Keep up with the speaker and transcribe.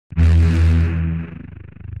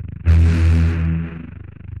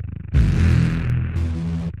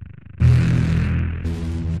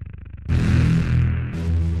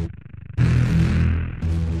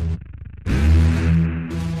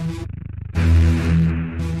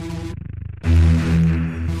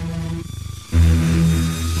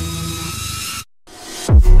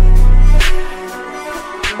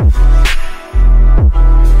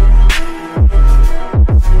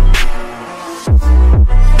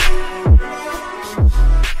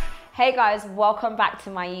Hey guys, welcome back to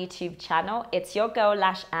my YouTube channel. It's your girl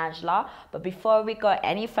Lash Angela. But before we go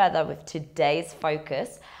any further with today's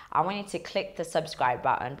focus, I want you to click the subscribe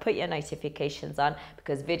button, put your notifications on,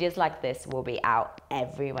 because videos like this will be out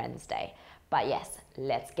every Wednesday. But yes,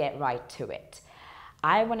 let's get right to it.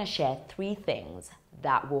 I want to share 3 things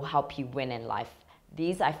that will help you win in life.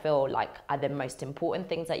 These I feel like are the most important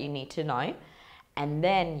things that you need to know. And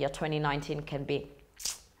then your 2019 can be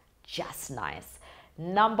just nice.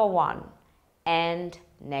 Number 1, end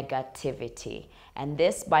negativity. And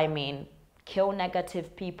this by mean kill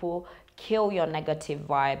negative people, kill your negative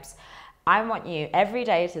vibes. I want you every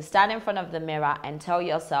day to stand in front of the mirror and tell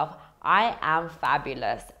yourself, I am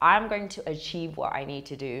fabulous. I'm going to achieve what I need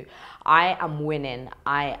to do. I am winning.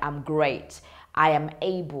 I am great. I am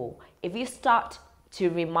able. If you start to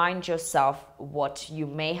remind yourself what you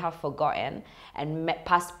may have forgotten and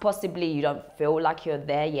possibly you don't feel like you're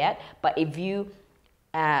there yet, but if you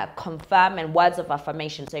confirm in words of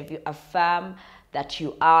affirmation, so if you affirm that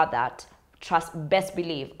you are that, best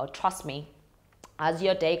believe or trust me, as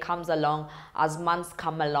your day comes along, as months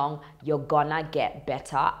come along, you're gonna get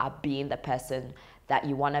better at being the person that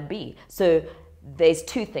you want to be. So there's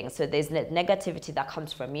 2 things. So there's the negativity that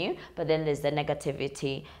comes from you, but then there's the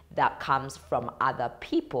negativity that comes from other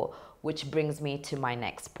people, which brings me to my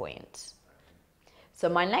next point. So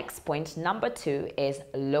my next point, number 2, is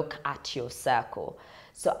look at your circle.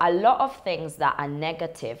 So a lot of things that are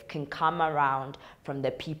negative can come around from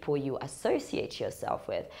the people you associate yourself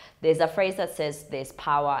with. There's a phrase that says there's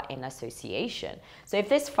power in association. So if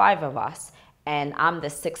there's 5 of us and I'm the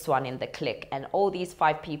 6th one in the clique and all these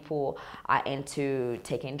 5 people are into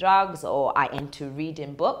taking drugs or are into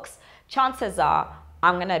reading books, chances are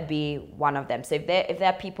I'm gonna be one of them. So if there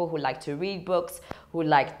are people who like to read books, who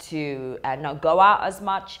like to not go out as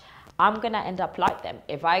much, I'm gonna end up like them.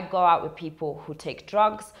 If I go out with people who take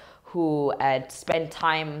drugs, who spend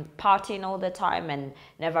time partying all the time and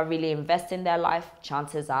never really invest in their life,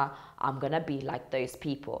 chances are I'm gonna be like those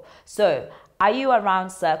people. So are you around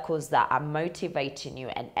circles that are motivating you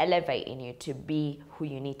and elevating you to be who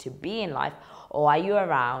you need to be in life? Or are you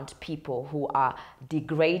around people who are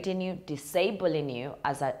degrading you, disabling you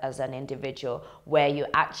as an individual, where you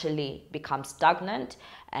actually become stagnant,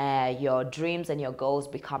 your dreams and your goals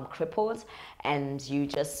become crippled, and you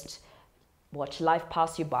just watch life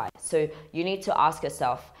pass you by? So you need to ask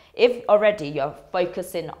yourself, if already you're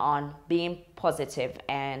focusing on being positive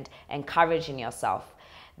and encouraging yourself,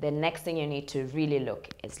 the next thing you need to really look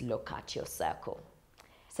at your circle.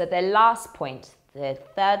 So the last point, the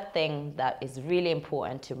 3rd thing that is really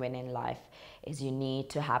important to win in life, is you need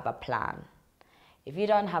to have a plan. If you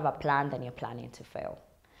don't have a plan, then you're planning to fail.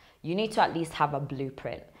 You need to at least have a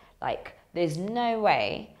blueprint. Like, there's no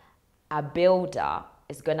way a builder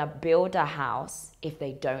is gonna build a house if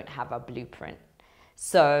they don't have a blueprint.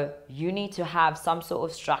 So you need to have some sort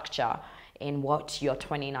of structure in what your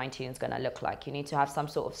 2019 is going to look like. You need to have some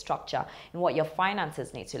sort of structure in what your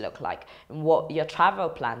finances need to look like, in what your travel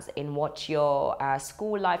plans, in what your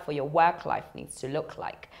school life or your work life needs to look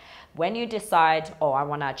like. When you decide, oh, I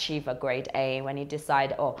want to achieve a grade A, when you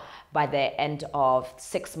decide, oh, by the end of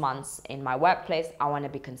 6 months in my workplace, I want to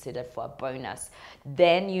be considered for a bonus,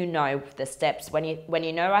 then you know the steps. When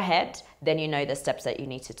you know ahead, then you know the steps that you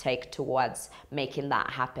need to take towards making that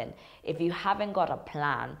happen. If you haven't got a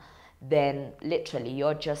plan, then literally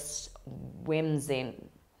you're just whimsing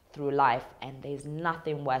through life, and there's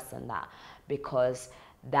nothing worse than that, because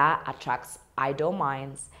that attracts idle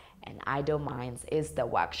minds, and idle minds is the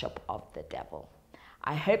workshop of the devil.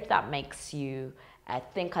 I hope that makes you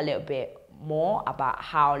think a little bit more about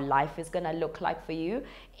how life is going to look like for you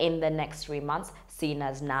in the next 3 months, seeing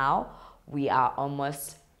as now we are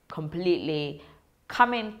almost completely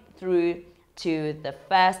coming through to the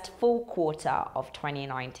first full quarter of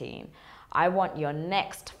 2019. I want your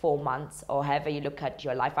next 4 months, or however you look at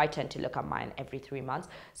your life. I tend to look at mine every 3 months.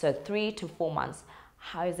 So 3 to 4 months,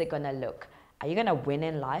 how is it gonna look? Are you gonna win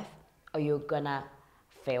in life, or you're gonna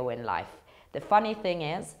fail in life? The funny thing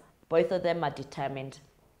is, both of them are determined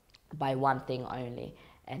by one thing only,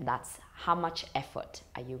 and that's how much effort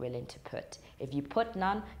are you willing to put. If you put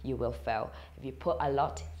none, you will fail. If you put a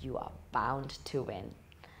lot, you are bound to win.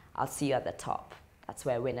 I'll see you at the top. That's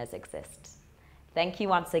where winners exist. Thank you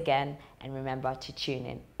once again, and remember to tune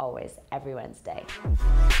in always every Wednesday.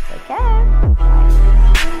 Take care.